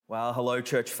Well, hello,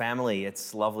 church family.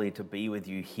 It's lovely to be with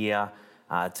you here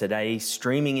today,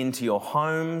 streaming into your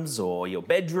homes or your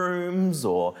bedrooms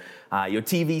or your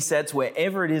TV sets,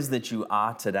 wherever it is that you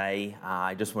are today.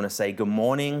 I just want to say good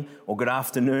morning or good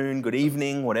afternoon, good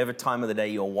evening, whatever time of the day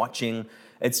you're watching.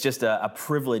 It's just a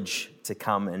privilege to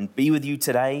come and be with you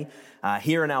today.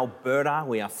 Here in Alberta,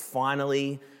 we are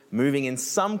finally moving in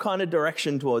some kind of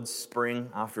direction towards spring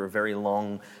after a very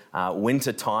long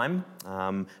winter time.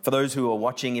 For those who are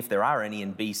watching, if there are any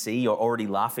in BC, you're already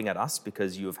laughing at us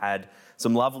because you have had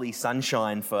some lovely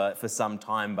sunshine for some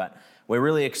time, but we're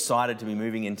really excited to be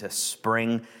moving into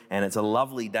spring, and it's a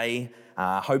lovely day.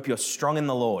 Hope you're strong in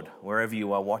the Lord, wherever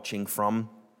you are watching from.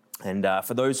 And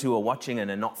for those who are watching and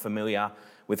are not familiar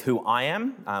with who I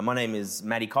am, my name is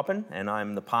Matty, and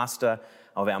I'm the pastor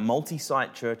of our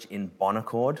multi-site church in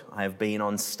Bonaccord. I have been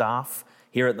on staff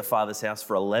here at the Father's House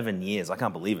for 11 years. I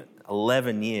can't believe it,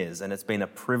 11 years. And it's been a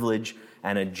privilege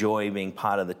and a joy being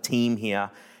part of the team here.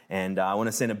 And I want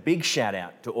to send a big shout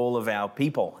out to all of our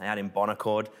people out in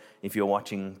Bonaccord. If you're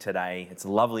watching today, it's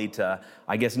lovely to,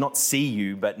 I guess, not see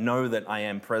you, but know that I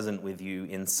am present with you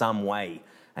in some way.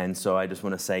 And so I just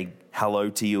want to say hello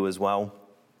to you as well.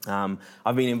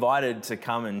 I've been invited to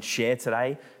come and share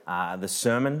today the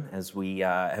sermon as we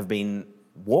have been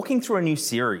walking through a new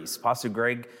series. Pastor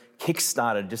Greg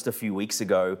kickstarted just a few weeks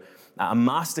ago a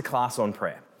masterclass on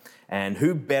prayer. And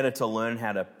who better to learn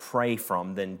how to pray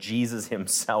from than Jesus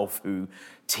himself, who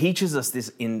teaches us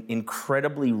this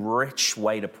incredibly rich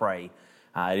way to pray.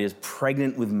 It is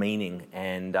pregnant with meaning,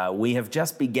 and we have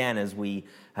just began, as we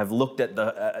have looked at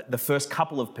the first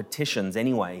couple of petitions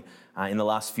anyway in the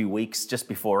last few weeks just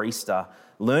before Easter,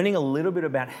 learning a little bit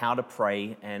about how to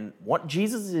pray and what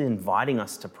Jesus is inviting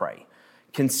us to pray,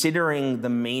 considering the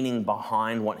meaning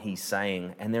behind what he's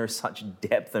saying, and there is such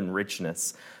depth and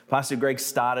richness. Pastor Greg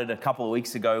started a couple of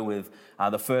weeks ago with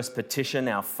the first petition,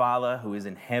 our Father who is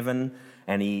in heaven,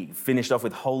 and he finished off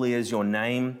with holy is your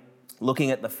name, looking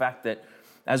at the fact that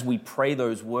as we pray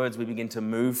those words, we begin to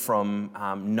move from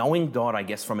knowing God, I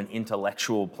guess, from an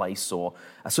intellectual place or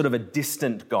a sort of a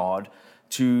distant God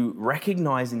to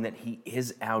recognizing that he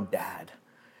is our dad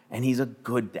and he's a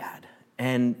good dad.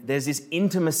 And there's this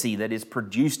intimacy that is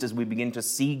produced as we begin to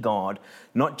see God,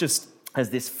 not just as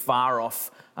this far off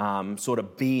sort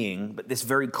of being, but this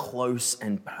very close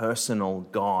and personal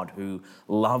God who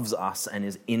loves us and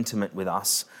is intimate with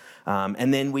us.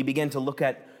 And then we begin to look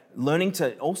at learning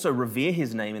to also revere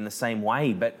his name in the same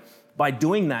way, but by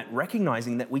doing that,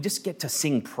 recognizing that we just get to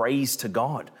sing praise to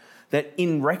God, that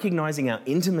in recognizing our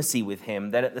intimacy with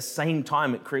him, that at the same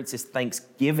time it creates this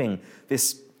thanksgiving,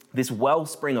 this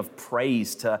wellspring of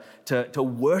praise to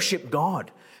worship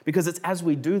God. Because it's as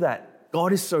we do that,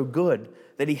 God is so good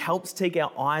that he helps take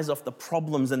our eyes off the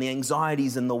problems and the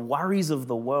anxieties and the worries of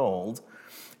the world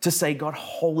to say, God,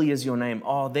 holy is your name.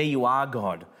 Oh, there you are,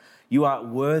 God. You are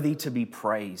worthy to be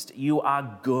praised. You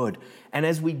are good. And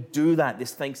as we do that,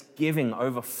 this thanksgiving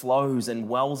overflows and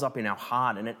wells up in our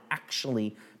heart, and it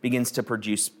actually begins to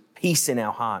produce peace in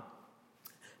our heart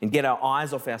and get our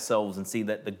eyes off ourselves and see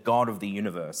that the God of the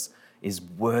universe is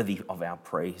worthy of our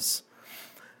praise.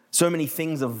 So many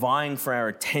things are vying for our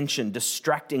attention,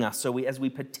 distracting us. So as we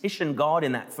petition God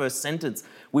in that first sentence,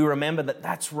 we remember that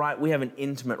that's right, we have an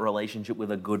intimate relationship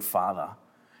with a good Father.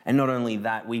 And not only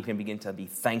that, we can begin to be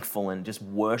thankful and just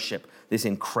worship this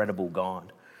incredible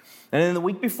God. And then the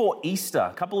week before Easter,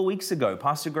 a couple of weeks ago,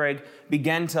 Pastor Greg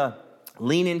began to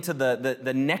lean into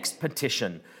the next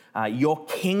petition, your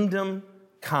kingdom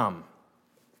come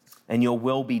and your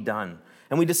will be done.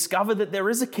 And we discovered that there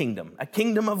is a kingdom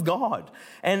of God.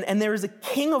 And there is a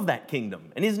king of that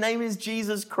kingdom, and his name is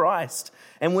Jesus Christ.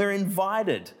 And we're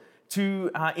invited to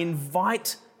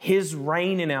invite his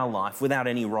reign in our life without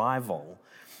any rival.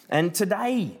 And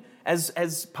today,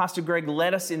 as Pastor Greg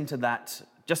led us into that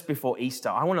just before Easter,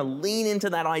 I want to lean into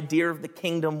that idea of the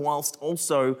kingdom whilst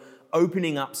also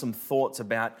opening up some thoughts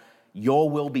about your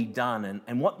will be done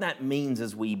and what that means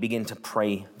as we begin to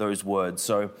pray those words.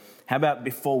 So how about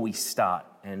before we start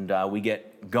and we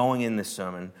get going in this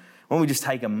sermon, why don't we just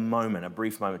take a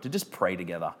brief moment to just pray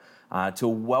together, to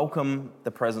welcome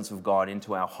the presence of God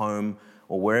into our home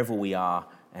or wherever we are,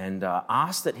 and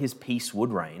ask that his peace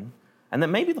would reign, and that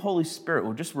maybe the Holy Spirit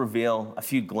will just reveal a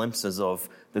few glimpses of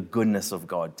the goodness of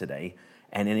God today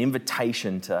and an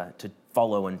invitation to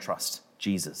follow and trust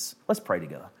Jesus. Let's pray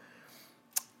together.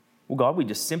 Well, God, we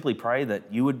just simply pray that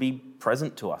you would be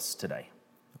present to us today.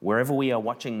 Wherever we are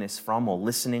watching this from or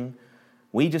listening,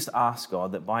 we just ask,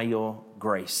 God, that by your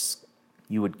grace,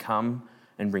 you would come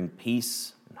and bring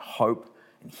peace and hope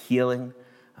and healing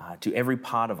to every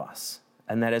part of us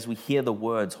And that as we hear the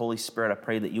words, Holy Spirit, I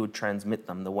pray that you would transmit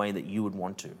them the way that you would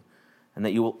want to, and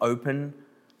that you will open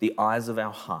the eyes of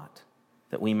our heart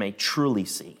that we may truly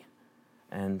see.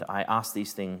 And I ask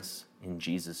these things in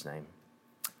Jesus' name.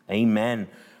 Amen.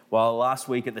 Well, last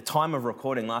week, at the time of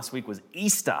recording, last week was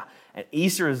Easter. And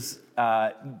Easter is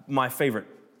my favorite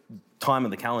time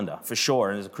of the calendar, for sure,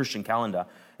 and as a Christian calendar.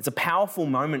 It's a powerful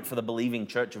moment for the believing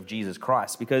Church of Jesus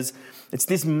Christ because it's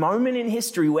this moment in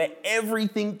history where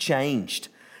everything changed.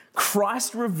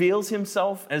 Christ reveals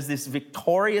himself as this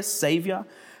victorious Savior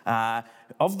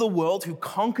of the world who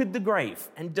conquered the grave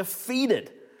and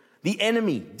defeated the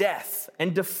enemy, death,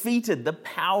 and defeated the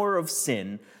power of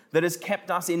sin that has kept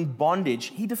us in bondage.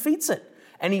 He defeats it,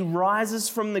 and he rises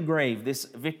from the grave, this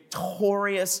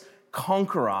victorious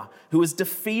conqueror who has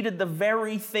defeated the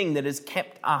very thing that has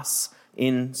kept us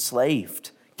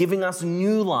enslaved, giving us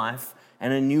new life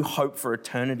and a new hope for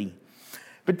eternity.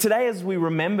 But today, as we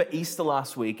remember Easter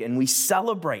last week and we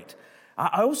celebrate,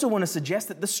 I also want to suggest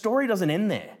that the story doesn't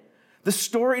end there. The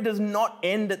story does not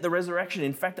end at the resurrection.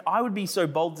 In fact, I would be so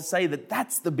bold to say that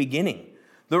that's the beginning.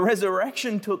 The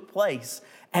resurrection took place,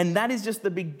 and that is just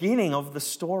the beginning of the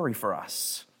story for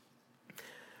us.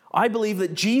 I believe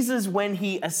that Jesus, when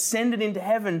he ascended into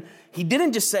heaven, he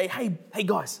didn't just say, hey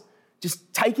guys,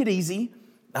 just take it easy,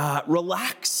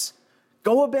 relax,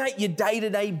 go about your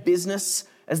day-to-day business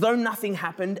as though nothing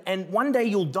happened, and one day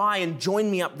you'll die and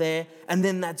join me up there, and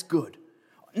then that's good.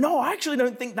 No, I actually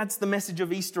don't think that's the message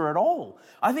of Easter at all.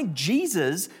 I think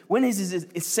Jesus, when his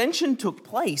ascension took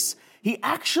place, he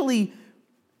actually,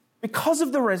 because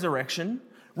of the resurrection,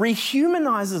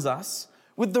 rehumanizes us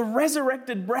with the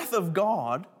resurrected breath of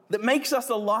God that makes us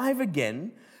alive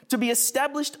again to be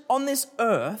established on this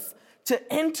earth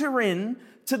to enter in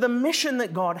to the mission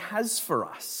that God has for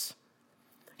us.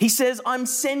 He says, I'm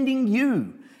sending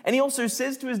you. And he also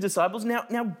says to his disciples,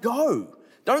 now go.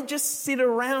 Don't just sit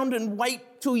around and wait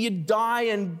till you die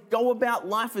and go about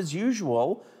life as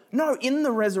usual. No, in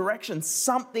the resurrection,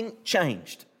 something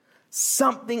changed.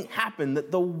 Something happened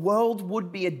that the world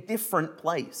would be a different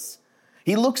place.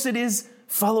 He looks at his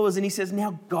followers and he says,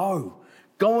 now go.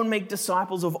 Go and make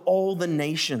disciples of all the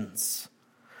nations.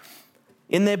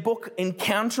 In their book,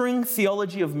 Encountering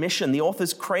Theology of Mission, the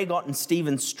authors Craig Ott and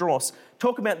Stephen Strauss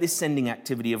talk about this sending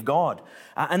activity of God.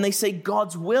 And they say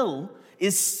God's will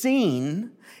is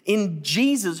seen in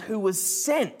Jesus, who was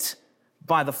sent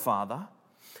by the Father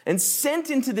and sent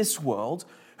into this world,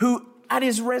 who at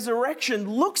his resurrection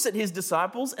looks at his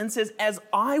disciples and says, as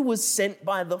I was sent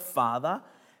by the Father,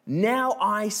 now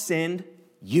I send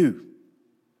you.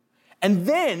 And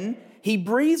then he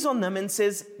breathes on them and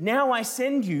says, now I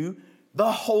send you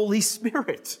the Holy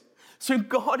Spirit. So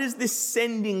God is this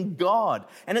sending God.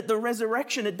 And at the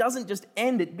resurrection, it doesn't just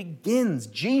end, it begins.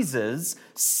 Jesus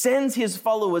sends his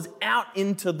followers out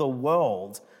into the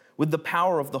world with the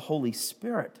power of the Holy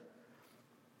Spirit.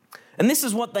 And this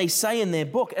is what they say in their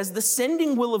book. As the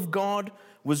sending will of God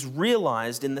was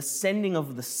realized in the sending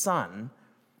of the Son,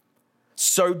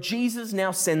 so Jesus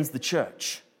now sends the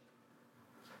church.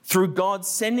 Through God's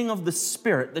sending of the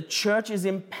Spirit, the church is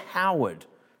empowered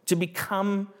to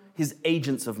become his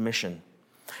agents of mission.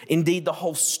 Indeed, the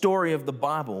whole story of the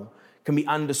Bible can be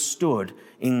understood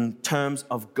in terms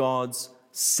of God's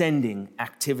sending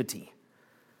activity.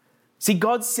 See,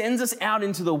 God sends us out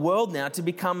into the world now to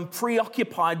become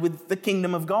preoccupied with the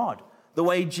kingdom of God, the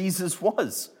way Jesus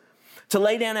was. To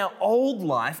lay down our old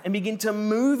life and begin to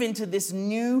move into this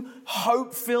new,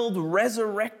 hope-filled,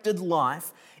 resurrected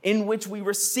life in which we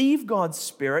receive God's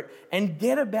Spirit and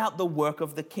get about the work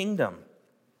of the kingdom.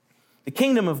 The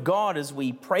kingdom of God, as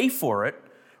we pray for it,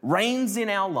 reigns in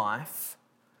our life,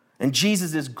 and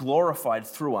Jesus is glorified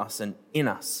through us and in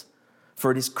us.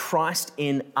 For it is Christ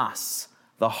in us,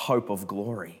 the hope of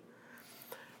glory.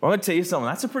 Well, I'm going to tell you something.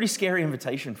 That's a pretty scary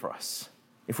invitation for us,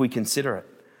 if we consider it,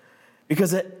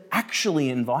 because it actually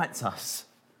invites us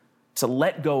to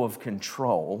let go of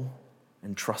control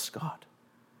and trust God,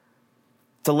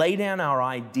 to lay down our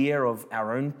idea of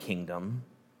our own kingdom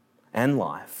and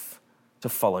life, to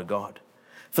follow God.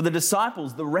 For the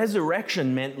disciples, the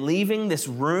resurrection meant leaving this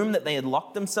room that they had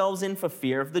locked themselves in for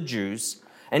fear of the Jews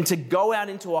and to go out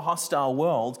into a hostile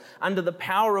world under the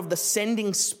power of the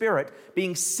sending Spirit,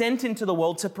 being sent into the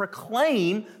world to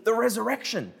proclaim the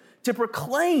resurrection, to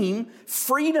proclaim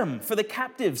freedom for the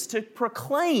captives, to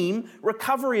proclaim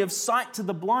recovery of sight to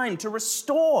the blind, to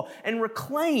restore and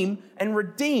reclaim and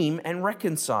redeem and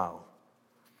reconcile.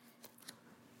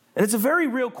 And it's a very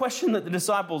real question that the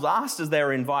disciples asked as they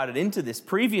were invited into this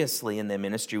previously in their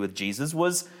ministry with Jesus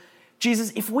was,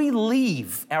 Jesus, if we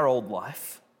leave our old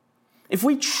life, if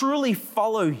we truly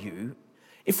follow you,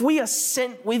 if we are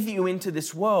sent with you into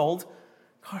this world,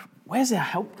 God, where's our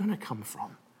help going to come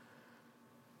from?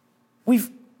 We've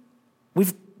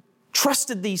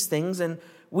trusted these things, and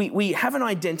we have an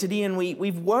identity, and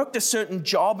we've worked a certain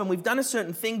job, and we've done a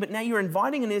certain thing, but now you're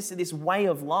inviting us to this way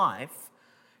of life.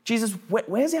 Jesus,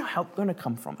 where's our help going to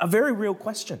come from? A very real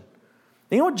question.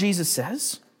 You know what Jesus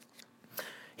says?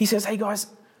 He says, hey guys,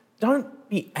 don't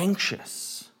be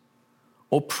anxious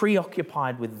or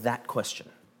preoccupied with that question.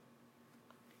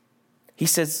 He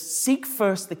says, seek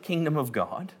first the kingdom of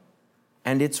God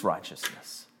and its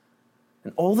righteousness,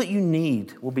 and all that you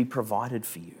need will be provided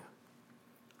for you.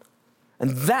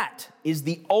 And that is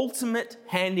the ultimate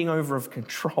handing over of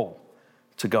control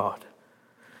to God.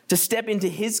 To step into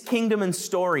his kingdom and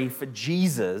story for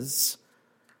Jesus,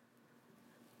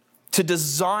 to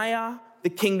desire the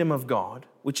kingdom of God,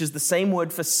 which is the same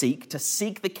word for seek. To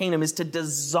seek the kingdom is to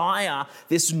desire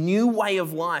this new way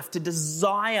of life, to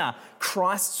desire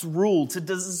Christ's rule, to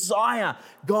desire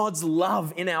God's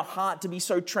love in our heart, to be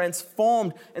so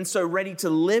transformed and so ready to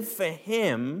live for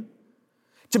him,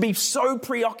 to be so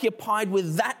preoccupied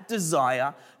with that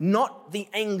desire, not the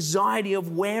anxiety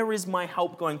of where is my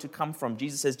help going to come from.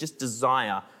 Jesus says, just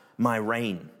desire my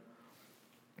reign.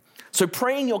 So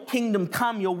praying your kingdom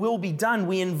come, your will be done,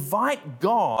 we invite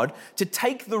God to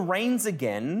take the reins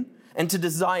again and to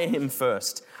desire him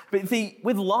first. But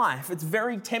with life, it's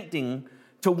very tempting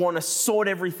to want to sort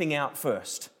everything out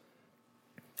first.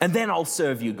 And then I'll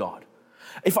serve you, God.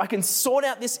 If I can sort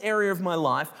out this area of my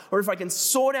life, or if I can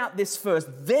sort out this first,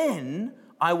 then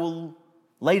I will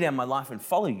lay down my life and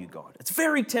follow you, God. It's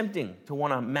very tempting to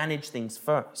want to manage things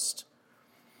first.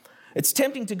 It's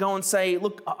tempting to go and say,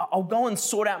 look, I'll go and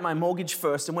sort out my mortgage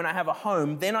first, and when I have a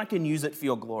home, then I can use it for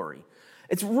your glory.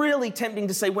 It's really tempting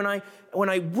to say, when I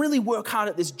really work hard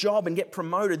at this job and get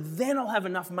promoted, then I'll have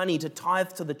enough money to tithe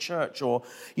to the church. Or,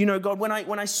 God, when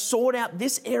I sort out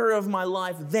this area of my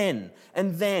life, then,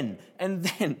 and then, and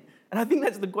then. And I think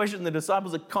that's the question the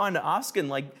disciples are kind of asking,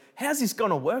 like, how's this going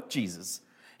to work, Jesus?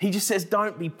 He just says,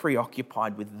 don't be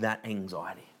preoccupied with that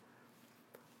anxiety.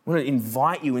 I want to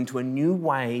invite you into a new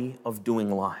way of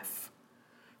doing life,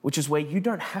 which is where you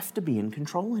don't have to be in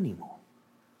control anymore.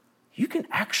 You can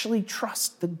actually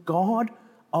trust the God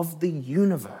of the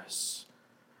universe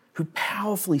who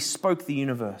powerfully spoke the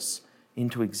universe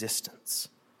into existence.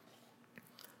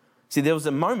 See, there was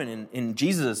a moment in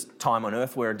Jesus' time on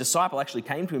earth where a disciple actually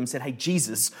came to him and said, hey,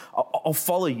 Jesus, I'll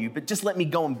follow you, but just let me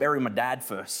go and bury my dad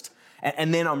first,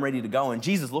 and then I'm ready to go. And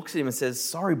Jesus looks at him and says,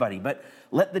 sorry, buddy, but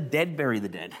let the dead bury the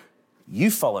dead. You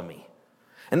follow me.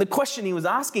 And the question he was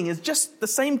asking is just the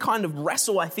same kind of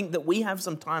wrestle I think that we have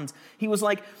sometimes. He was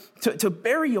like, to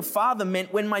bury your father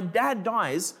meant when my dad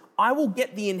dies, I will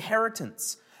get the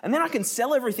inheritance. And then I can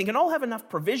sell everything and I'll have enough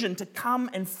provision to come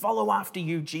and follow after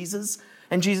you, Jesus.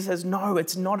 And Jesus says, no,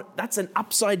 it's not. That's an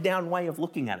upside down way of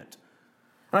looking at it.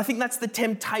 And I think that's the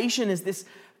temptation is this,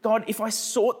 God, if I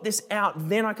sort this out,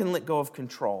 then I can let go of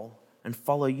control and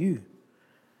follow you.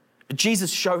 But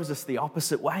Jesus shows us the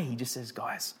opposite way. He just says,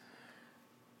 guys,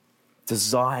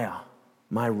 desire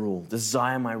my rule,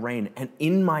 desire my reign. And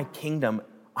in my kingdom,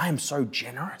 I am so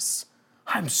generous.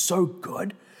 I am so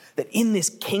good that in this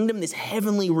kingdom, this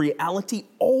heavenly reality,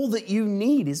 all that you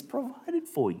need is provided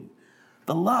for you.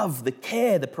 The love, the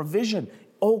care, the provision,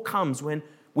 all comes when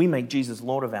we make Jesus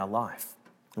Lord of our life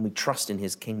and we trust in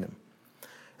his kingdom.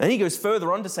 And he goes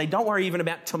further on to say, don't worry even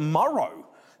about tomorrow.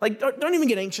 Like, don't even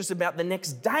get anxious about the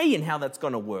next day and how that's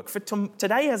going to work. For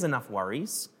today has enough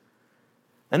worries.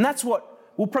 And that's what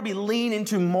we'll probably lean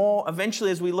into more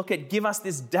eventually as we look at give us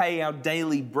this day our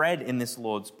daily bread in this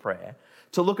Lord's Prayer,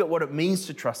 to look at what it means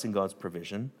to trust in God's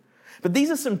provision. But these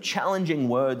are some challenging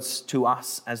words to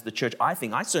us as the church. I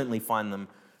certainly find them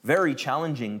very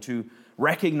challenging to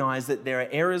recognize that there are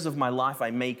areas of my life I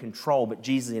may control, but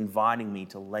Jesus is inviting me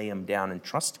to lay them down and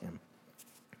trust him.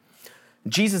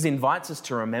 Jesus invites us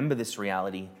to remember this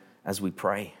reality as we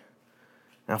pray.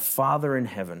 Our Father in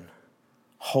heaven,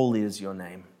 holy is your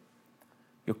name.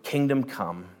 Your kingdom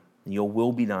come, and your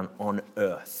will be done on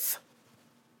earth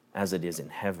as it is in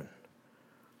heaven.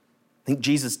 I think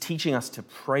Jesus teaching us to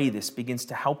pray this begins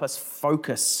to help us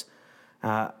focus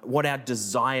what our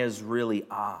desires really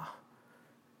are.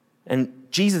 And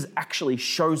Jesus actually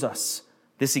shows us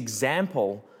this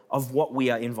example of what we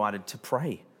are invited to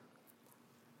pray.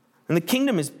 And the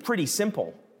kingdom is pretty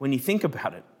simple when you think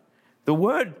about it. The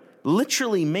word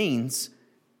literally means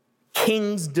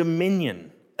king's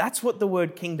dominion. That's what the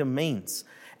word kingdom means.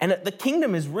 And the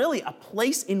kingdom is really a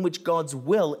place in which God's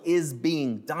will is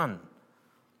being done.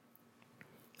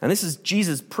 And this is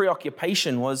Jesus'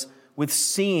 preoccupation was with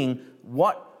seeing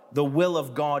what the will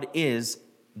of God is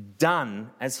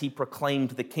done as he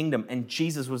proclaimed the kingdom. And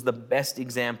Jesus was the best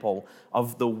example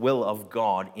of the will of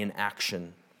God in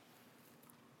action.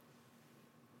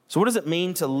 So what does it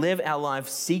mean to live our life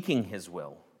seeking his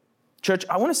will? Church,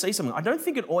 I want to say something. I don't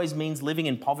think it always means living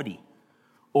in poverty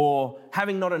or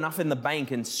having not enough in the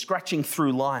bank and scratching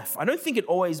through life. I don't think it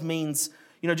always means,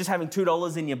 just having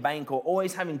 $2 in your bank, or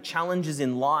always having challenges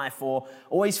in life, or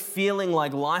always feeling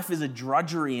like life is a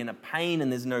drudgery and a pain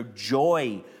and there's no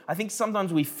joy. I think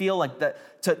sometimes we feel like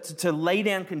that to lay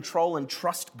down control and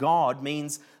trust God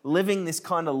means living this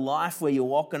kind of life where you're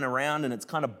walking around and it's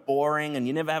kind of boring and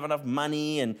you never have enough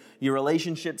money and your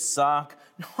relationships suck.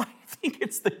 No, I think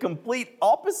it's the complete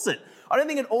opposite. I don't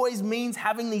think it always means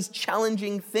having these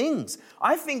challenging things.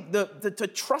 I think to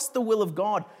trust the will of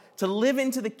God, to live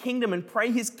into the kingdom and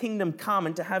pray his kingdom come,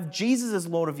 and to have Jesus as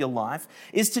Lord of your life,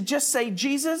 is to just say,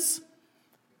 Jesus,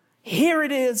 here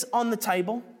it is on the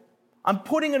table. I'm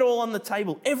putting it all on the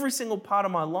table, every single part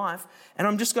of my life, and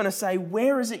I'm just going to say,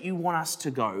 where is it you want us to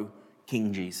go,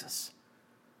 King Jesus?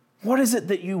 What is it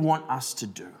that you want us to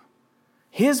do?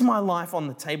 Here's my life on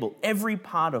the table, every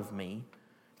part of me.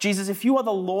 Jesus, if you are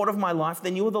the Lord of my life,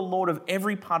 then you are the Lord of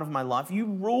every part of my life. You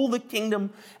rule the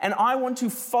kingdom, and I want to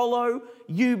follow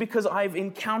you because I've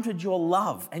encountered your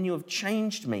love and you have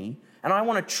changed me, and I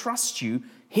want to trust you.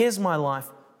 Here's my life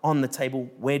on the table.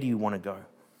 Where do you want to go?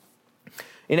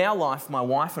 In our life, my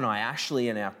wife and I, Ashley,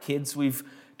 and our kids, we've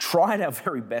tried our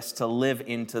very best to live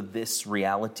into this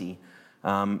reality.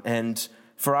 And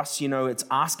for us, it's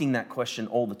asking that question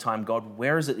all the time. God,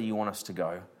 where is it that you want us to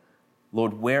go?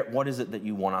 Lord, what is it that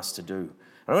you want us to do? And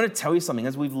I want to tell you something.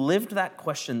 As we've lived that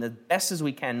question the best as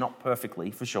we can, not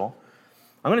perfectly, for sure,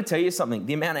 I'm going to tell you something.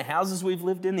 The amount of houses we've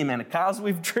lived in, the amount of cars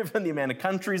we've driven, the amount of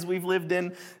countries we've lived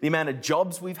in, the amount of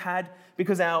jobs we've had,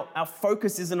 because our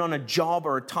focus isn't on a job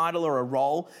or a title or a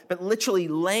role, but literally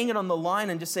laying it on the line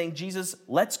and just saying, Jesus,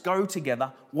 let's go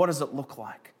together. What does it look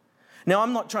like? Now,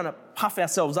 I'm not trying to puff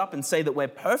ourselves up and say that we're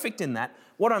perfect in that.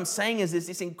 What I'm saying is there's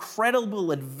this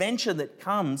incredible adventure that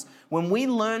comes when we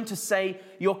learn to say,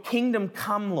 your kingdom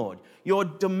come, Lord. Your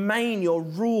domain, your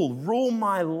rule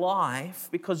my life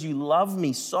because you love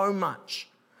me so much.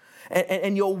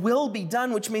 And your will be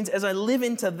done, which means as I live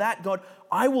into that, God,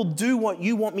 I will do what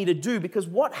you want me to do, because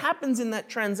what happens in that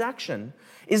transaction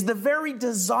is the very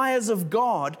desires of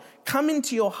God come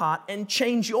into your heart and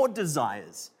change your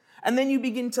desires. And then you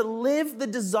begin to live the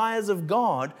desires of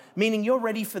God, meaning you're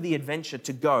ready for the adventure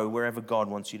to go wherever God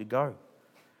wants you to go.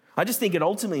 I just think it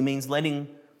ultimately means letting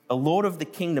a Lord of the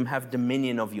kingdom have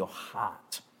dominion of your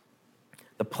heart,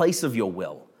 the place of your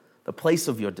will, the place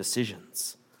of your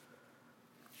decisions.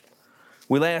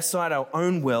 We lay aside our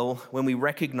own will when we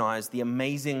recognize the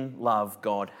amazing love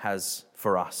God has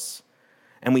for us,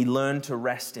 and we learn to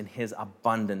rest in his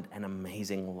abundant and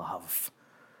amazing love.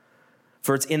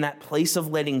 For it's in that place of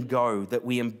letting go that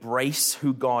we embrace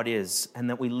who God is, and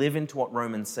that we live into what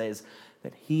Romans says,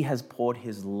 that he has poured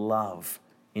his love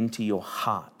into your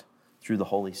heart through the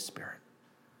Holy Spirit.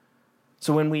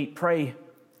 So when we pray,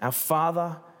 our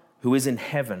Father who is in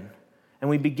heaven, and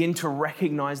we begin to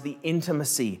recognize the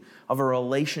intimacy of a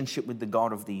relationship with the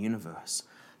God of the universe,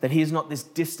 that he is not this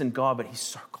distant God, but he's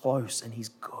so close and he's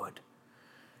good.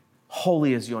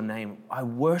 Holy is your name. I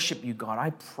worship you, God. I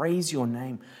praise your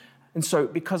name. And so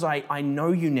because I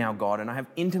know you now, God, and I have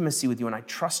intimacy with you and I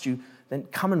trust you, then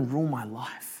come and rule my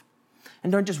life.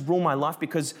 And don't just rule my life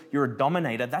because you're a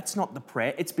dominator. That's not the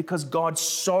prayer. It's because God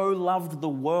so loved the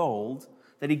world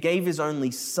that he gave his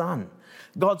only son.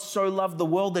 God so loved the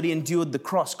world that he endured the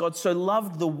cross. God so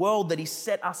loved the world that he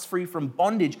set us free from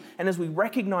bondage. And as we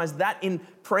recognize that in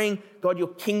praying, God, your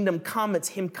kingdom come, it's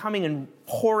him coming and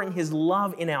pouring his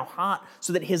love in our heart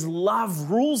so that his love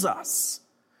rules us.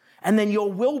 And then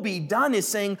your will be done is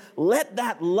saying, let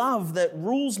that love that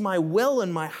rules my will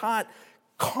and my heart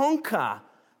conquer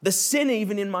the sin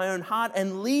even in my own heart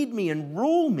and lead me and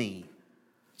rule me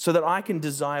so that I can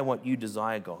desire what you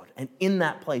desire, God. And in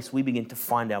that place, we begin to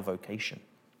find our vocation,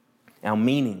 our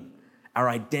meaning, our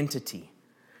identity.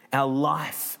 Our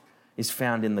life is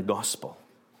found in the gospel.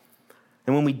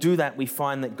 And when we do that, we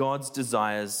find that God's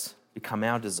desires become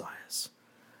our desires.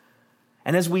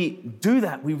 And as we do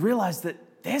that, we realize that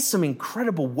there's some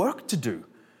incredible work to do.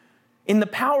 In the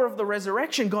power of the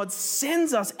resurrection, God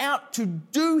sends us out to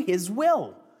do his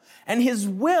will. And his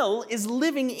will is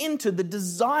living into the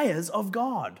desires of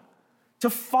God, to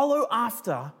follow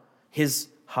after his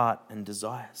heart and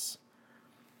desires.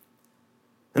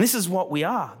 And this is what we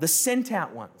are, the sent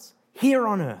out ones here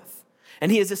on earth.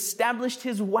 And he has established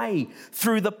his way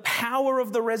through the power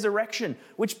of the resurrection,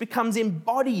 which becomes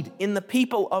embodied in the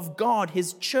people of God,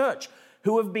 his church,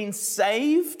 who have been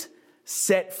saved,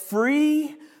 set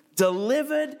free,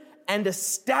 delivered, and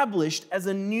established as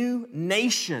a new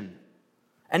nation,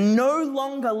 and no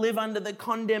longer live under the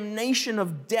condemnation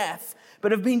of death,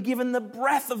 but have been given the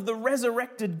breath of the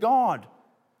resurrected God,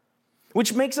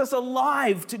 which makes us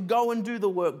alive to go and do the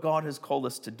work God has called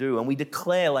us to do. And we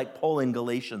declare, like Paul in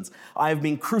Galatians, I have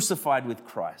been crucified with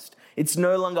Christ. It's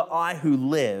no longer I who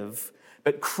live,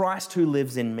 but Christ who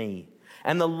lives in me.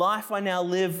 And the life I now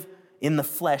live in the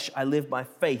flesh, I live by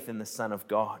faith in the Son of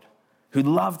God, who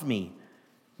loved me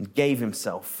and gave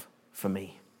himself for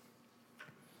me.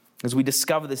 As we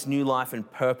discover this new life and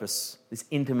purpose, this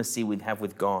intimacy we have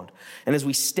with God, and as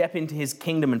we step into his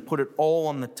kingdom and put it all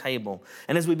on the table,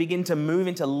 and as we begin to move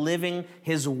into living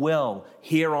his will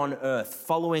here on earth,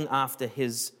 following after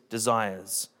his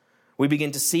desires, we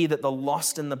begin to see that the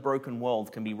lost and the broken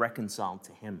world can be reconciled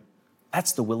to him.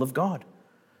 That's the will of God.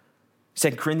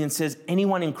 2 Corinthians says,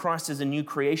 anyone in Christ is a new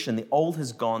creation. The old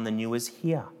has gone, the new is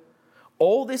here.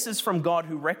 All this is from God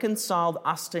who reconciled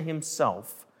us to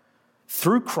himself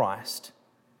through Christ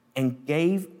and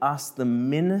gave us the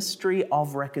ministry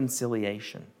of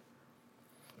reconciliation.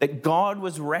 That God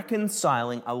was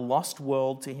reconciling a lost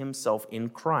world to himself in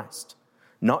Christ,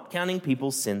 not counting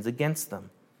people's sins against them.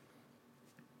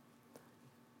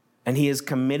 And he has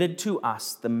committed to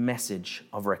us the message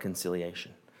of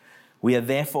reconciliation. We are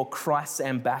therefore Christ's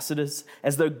ambassadors,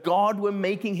 as though God were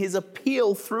making his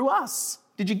appeal through us.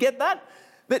 Did you get that?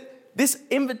 That this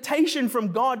invitation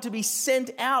from God to be sent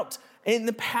out in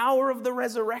the power of the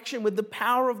resurrection, with the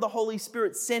power of the Holy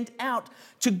Spirit, sent out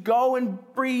to go and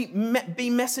be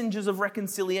messengers of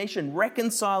reconciliation,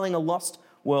 reconciling a lost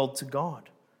world to God.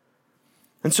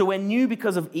 And so we're new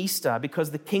because of Easter, because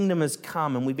the kingdom has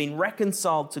come and we've been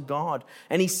reconciled to God,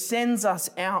 and he sends us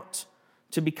out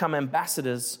to become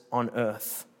ambassadors on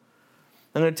earth.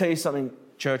 I'm going to tell you something,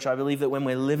 church. I believe that when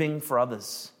we're living for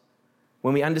others,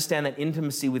 when we understand that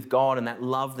intimacy with God and that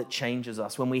love that changes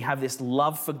us, when we have this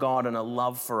love for God and a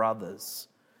love for others,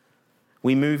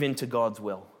 we move into God's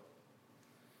will.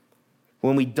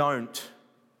 When we don't,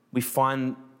 we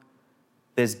find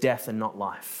there's death and not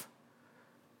life.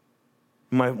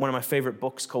 One of my favorite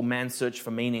books called Man's Search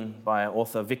for Meaning by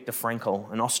author Viktor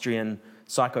Frankl, an Austrian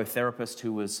psychotherapist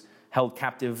who was held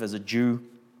captive as a Jew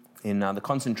in the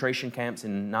concentration camps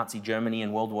in Nazi Germany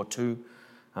in World War II.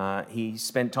 He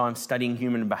spent time studying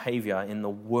human behavior in the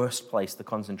worst place, the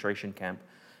concentration camp.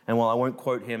 And while I won't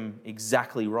quote him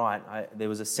exactly right, there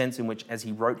was a sense in which, as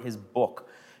he wrote his book,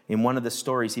 in one of the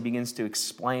stories, he begins to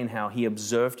explain how he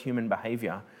observed human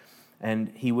behavior.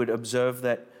 And he would observe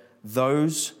that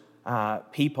those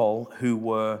people who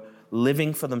were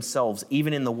living for themselves,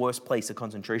 even in the worst place, a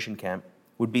concentration camp,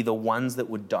 would be the ones that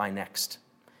would die next.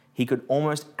 He could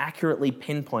almost accurately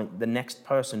pinpoint the next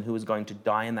person who was going to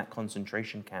die in that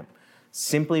concentration camp,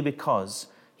 simply because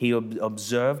he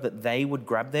observed that they would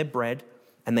grab their bread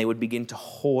and they would begin to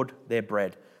hoard their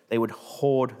bread. They would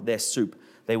hoard their soup.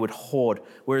 They would hoard.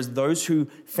 Whereas those who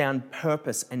found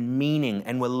purpose and meaning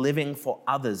and were living for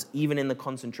others, even in the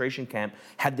concentration camp,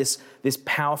 had this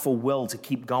powerful will to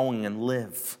keep going and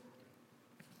live.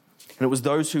 And it was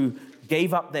those who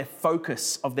gave up their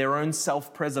focus of their own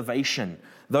self-preservation,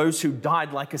 those who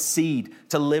died like a seed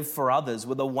to live for others,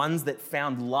 were the ones that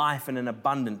found life and an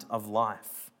abundance of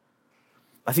life.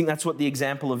 I think that's what the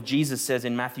example of Jesus says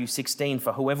in Matthew 16,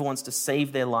 for whoever wants to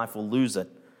save their life will lose it,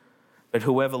 but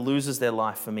whoever loses their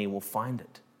life for me will find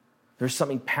it. There's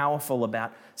something powerful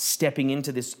about stepping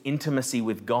into this intimacy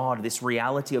with God, this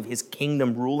reality of his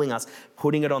kingdom ruling us,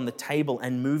 putting it on the table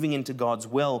and moving into God's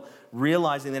will,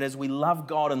 realizing that as we love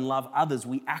God and love others,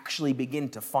 we actually begin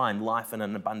to find life and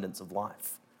an abundance of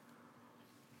life.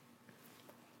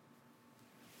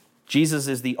 Jesus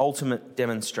is the ultimate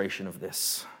demonstration of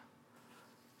this.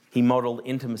 He modeled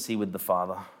intimacy with the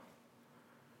Father,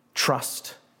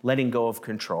 trust, letting go of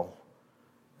control.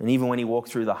 And even when he walked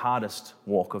through the hardest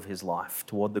walk of his life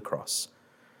toward the cross,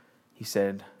 he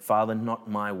said, Father, not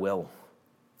my will,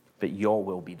 but your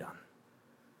will be done.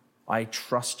 I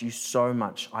trust you so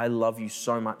much. I love you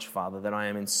so much, Father, that I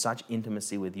am in such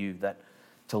intimacy with you that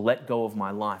to let go of my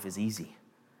life is easy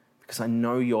because I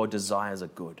know your desires are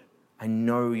good. I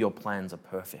know your plans are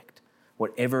perfect.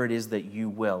 Whatever it is that you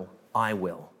will, I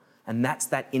will. And that's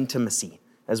that intimacy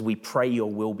as we pray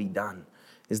your will be done,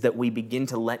 is that we begin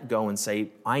to let go and say,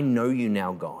 I know you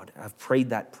now, God. I've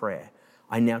prayed that prayer.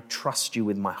 I now trust you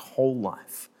with my whole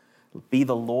life. Be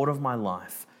the Lord of my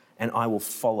life, and I will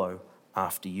follow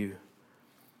after you.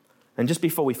 And just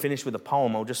before we finish with a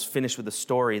poem, I'll just finish with a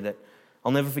story that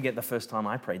I'll never forget the first time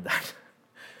I prayed that.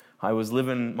 I was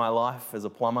living my life as a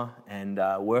plumber and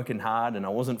working hard, and I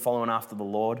wasn't following after the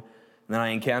Lord. And then I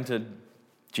encountered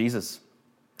Jesus.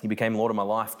 He became Lord of my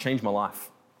life, changed my life.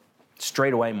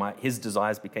 Straight away, his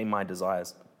desires became my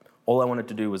desires. All I wanted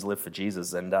to do was live for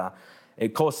Jesus, and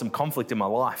it caused some conflict in my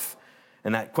life.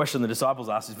 And that question the disciples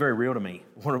asked is very real to me.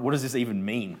 What does this even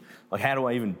mean? Like, how do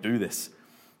I even do this?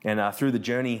 And through the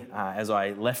journey, as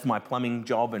I left my plumbing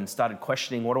job and started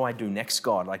questioning, what do I do next,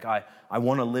 God? Like, I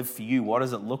want to live for you. What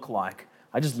does it look like?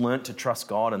 I just learned to trust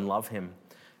God and love him.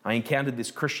 I encountered this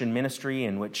Christian ministry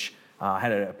in which I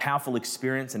had a powerful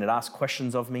experience, and it asked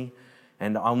questions of me.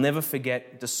 And I'll never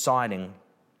forget deciding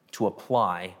to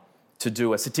apply to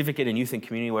do a certificate in youth and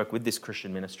community work with this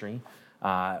Christian ministry,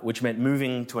 which meant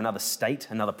moving to another state,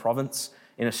 another province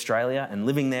in Australia, and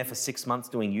living there for 6 months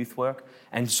doing youth work,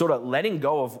 and sort of letting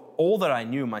go of all that I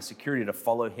knew, my security, to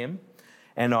follow him.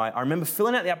 And I remember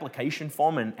filling out the application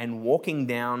form and walking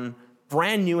down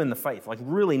brand new in the faith, like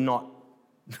really not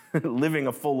living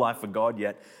a full life for God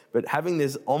yet, but having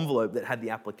this envelope that had the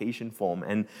application form.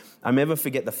 And I'll never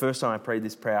forget the first time I prayed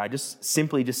this prayer, I just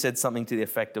simply said something to the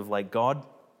effect of like, God,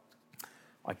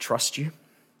 I trust you.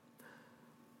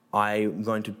 I'm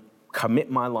going to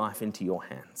commit my life into your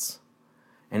hands.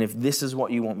 And if this is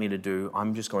what you want me to do,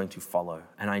 I'm just going to follow.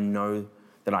 And I know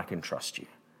that I can trust you.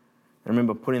 I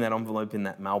remember putting that envelope in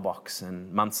that mailbox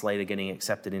and months later getting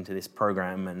accepted into this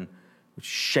program, and which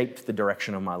shaped the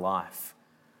direction of my life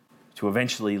to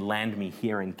eventually land me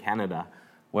here in Canada,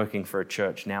 working for a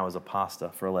church now as a pastor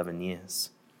for 11 years.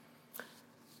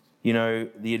 You know,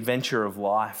 the adventure of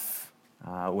life,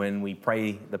 when we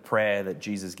pray the prayer that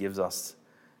Jesus gives us,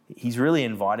 he's really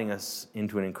inviting us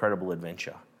into an incredible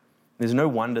adventure. There's no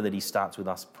wonder that he starts with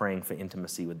us praying for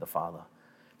intimacy with the Father,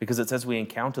 because it's as we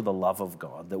encounter the love of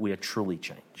God that we are truly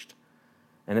changed.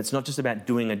 And it's not just about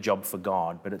doing a job for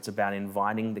God, but it's about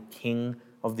inviting the King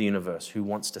of the universe who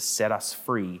wants to set us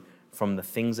free from the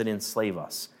things that enslave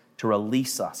us, to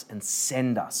release us and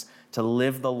send us to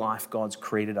live the life God's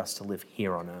created us to live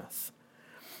here on earth.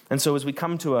 And so as we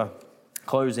come to a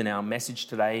close in our message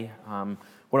today,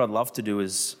 what I'd love to do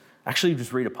is actually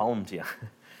just read a poem to you.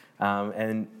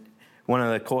 And one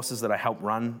of the courses that I help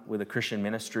run with a Christian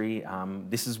ministry,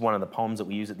 this is one of the poems that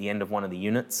we use at the end of one of the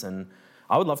units, and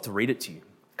I would love to read it to you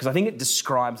because I think it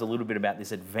describes a little bit about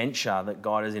this adventure that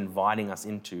God is inviting us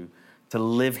into to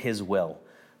live his will.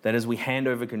 That as we hand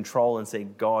over control and say,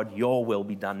 God, your will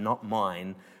be done, not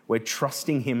mine, we're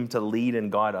trusting him to lead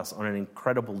and guide us on an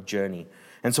incredible journey.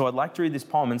 And so I'd like to read this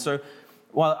poem. And so,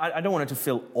 well, I don't want it to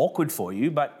feel awkward for you,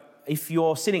 but if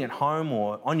you're sitting at home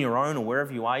or on your own or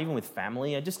wherever you are, even with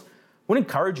family, I just want to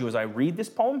encourage you as I read this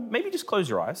poem, maybe just close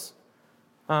your eyes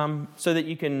so that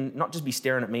you can not just be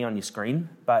staring at me on your screen,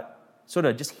 but sort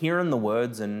of just hearing the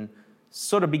words and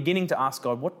sort of beginning to ask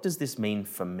God, what does this mean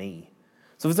for me?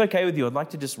 So if it's okay with you, I'd like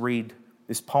to just read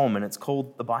this poem, and it's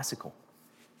called The Bicycle.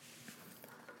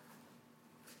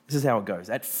 This is how it goes.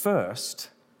 At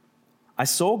first, I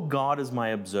saw God as my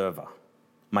observer,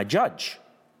 my judge,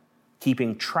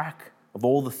 keeping track of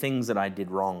all the things that I did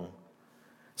wrong,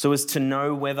 so as to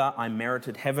know whether I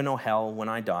merited heaven or hell when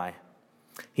I die.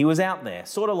 He was out there,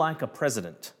 sort of like a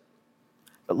president.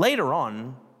 But later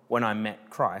on, when I met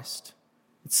Christ,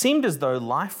 it seemed as though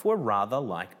life were rather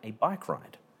like a bike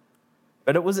ride.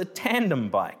 But it was a tandem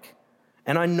bike,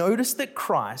 and I noticed that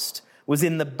Christ was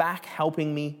in the back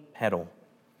helping me pedal.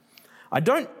 I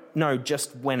don't know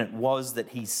just when it was that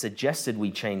he suggested we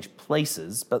change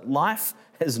places, but life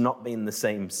has not been the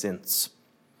same since.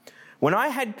 When I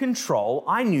had control,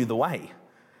 I knew the way.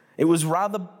 It was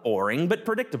rather boring but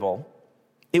predictable.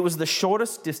 It was the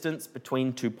shortest distance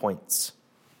between 2 points.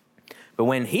 But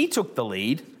when he took the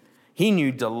lead, he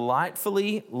knew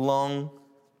delightfully long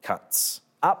cuts,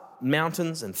 up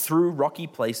mountains and through rocky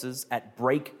places at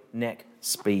breakneck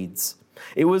speeds.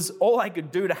 It was all I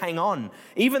could do to hang on.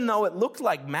 Even though it looked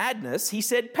like madness, he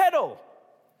said, pedal.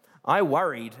 I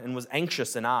worried and was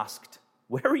anxious and asked,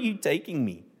 where are you taking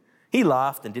me? He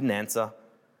laughed and didn't answer,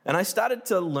 and I started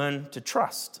to learn to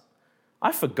trust.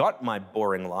 I forgot my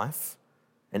boring life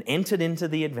and entered into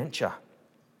the adventure.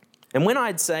 And when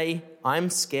I'd say, I'm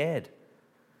scared,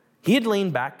 he'd lean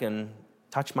back and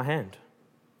touch my hand.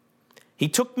 He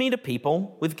took me to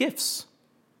people with gifts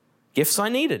I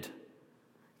needed,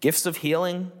 gifts of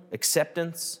healing,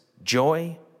 acceptance,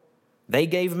 joy. They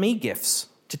gave me gifts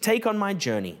to take on my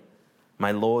journey,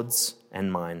 my Lord's and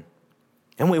mine.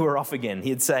 And we were off again.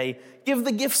 He'd say, give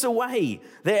the gifts away.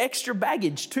 They're extra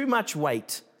baggage, too much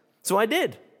weight. So I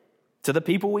did, to the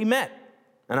people we met.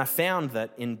 And I found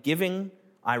that in giving,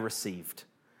 I received.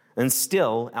 And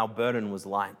still, our burden was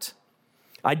light.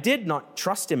 I did not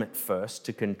trust him at first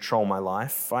to control my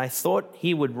life. I thought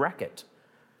he would wreck it.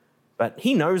 But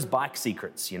he knows bike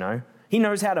secrets, you know. He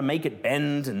knows how to make it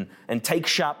bend and take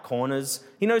sharp corners.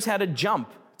 He knows how to jump,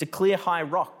 to clear high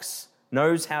rocks,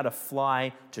 knows how to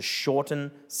fly, to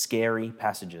shorten scary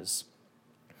passages.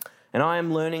 And I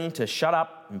am learning to shut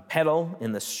up and pedal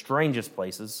in the strangest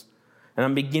places, and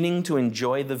I'm beginning to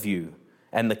enjoy the view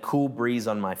and the cool breeze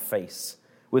on my face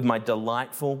with my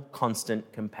delightful,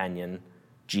 constant companion,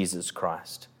 Jesus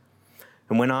Christ.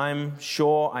 And when I'm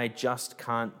sure I just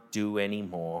can't do any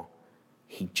more,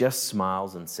 he just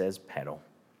smiles and says, pedal.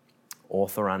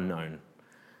 Author unknown.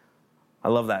 I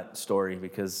love that story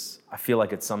because I feel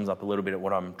like it sums up a little bit of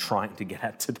what I'm trying to get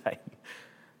at today.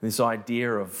 This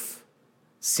idea of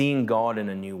seeing God in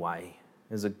a new way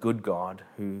as a good God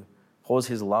who pours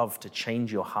his love to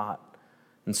change your heart.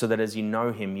 And so that as you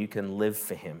know him, you can live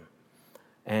for him.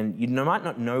 And you might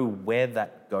not know where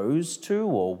that goes to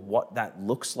or what that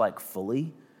looks like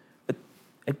fully, but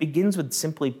it begins with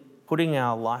simply putting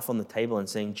our life on the table and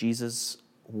saying, Jesus,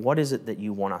 what is it that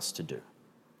you want us to do?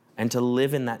 And to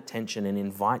live in that tension and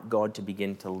invite God to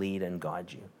begin to lead and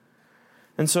guide you.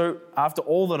 And so after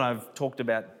all that I've talked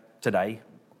about today,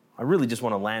 I really just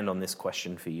want to land on this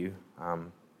question for you.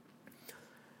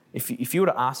 If you were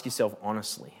to ask yourself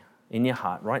honestly in your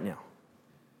heart right now,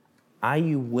 are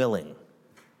you willing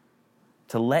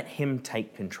to let him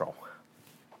take control?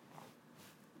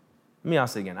 Let me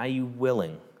ask it again. Are you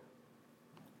willing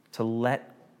to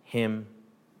let him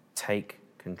take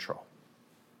control?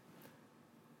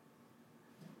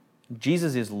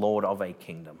 Jesus is Lord of a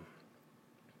kingdom.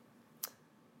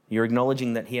 You're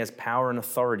acknowledging that he has power and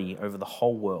authority over the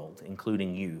whole world,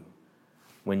 including you,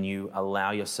 when you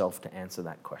allow yourself to answer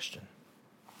that question.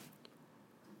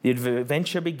 The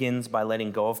adventure begins by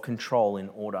letting go of control in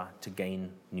order to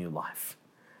gain new life.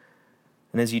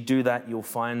 And as you do that, you'll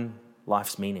find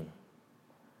life's meaning.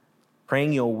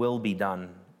 Praying your will be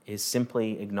done is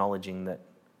simply acknowledging that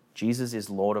Jesus is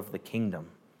Lord of the kingdom,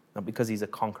 not because he's a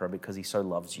conqueror, because he so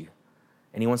loves you.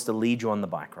 And he wants to lead you on the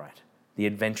bike ride, the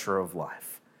adventure of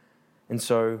life. And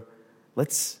so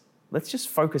let's just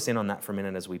focus in on that for a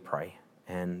minute as we pray.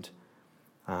 And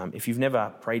if you've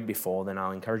never prayed before, then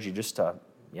I'll encourage you just to,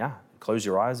 close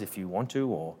your eyes if you want to,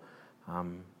 or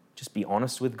just be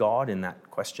honest with God in that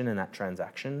question, in that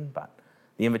transaction. But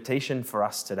the invitation for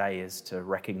us today is to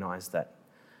recognize that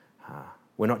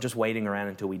we're not just waiting around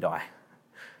until we die.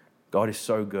 God is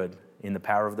so good in the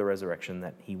power of the resurrection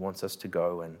that he wants us to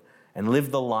go and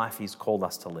live the life he's called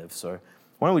us to live. So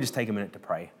why don't we just take a minute to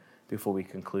pray before we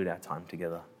conclude our time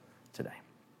together today?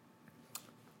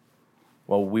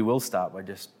 Well, we will start by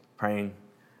just praying,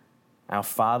 our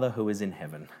Father who is in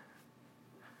heaven,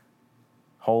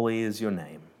 holy is your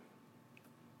name.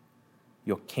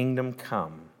 Your kingdom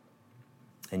come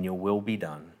and your will be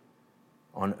done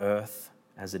on earth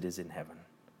as it is in heaven.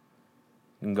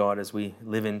 And God, as we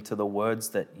live into the words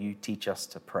that you teach us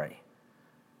to pray,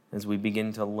 as we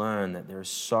begin to learn that there is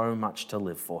so much to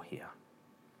live for here,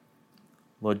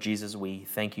 Lord Jesus, we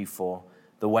thank you for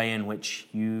the way in which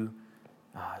you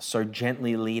so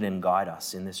gently lead and guide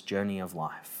us in this journey of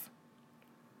life.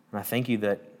 And I thank you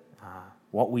that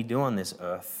what we do on this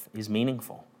earth is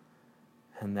meaningful,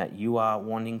 and that you are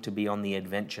wanting to be on the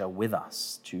adventure with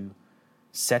us to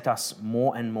set us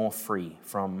more and more free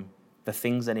from the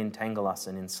things that entangle us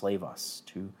and enslave us,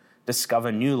 to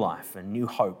discover new life and new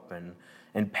hope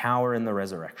and power in the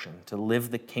resurrection, to live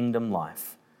the kingdom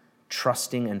life,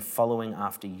 trusting and following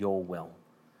after your will.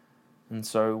 And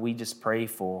so we just pray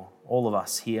for all of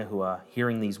us here who are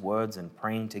hearing these words and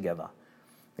praying together,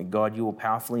 that God, you will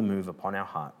powerfully move upon our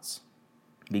hearts,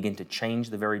 begin to change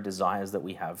the very desires that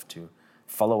we have to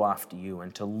follow after you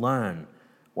and to learn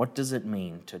what does it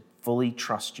mean to fully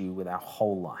trust you with our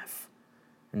whole life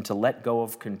and to let go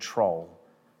of control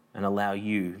and allow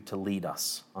you to lead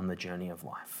us on the journey of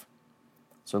life.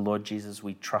 So Lord Jesus,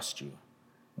 we trust you,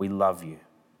 we love you,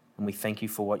 and we thank you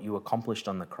for what you accomplished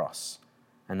on the cross,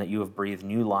 and that you have breathed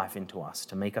new life into us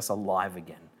to make us alive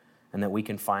again, and that we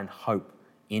can find hope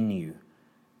in you.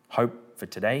 Hope for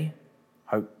today,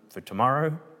 hope for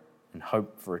tomorrow, and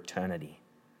hope for eternity.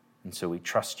 And so we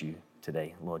trust you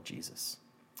today, Lord Jesus.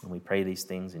 And we pray these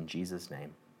things in Jesus'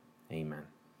 name. Amen.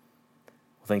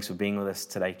 Well, thanks for being with us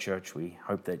today, church. We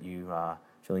hope that you are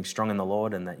feeling strong in the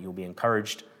Lord and that you'll be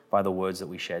encouraged by the words that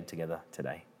we shared together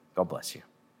today. God bless you.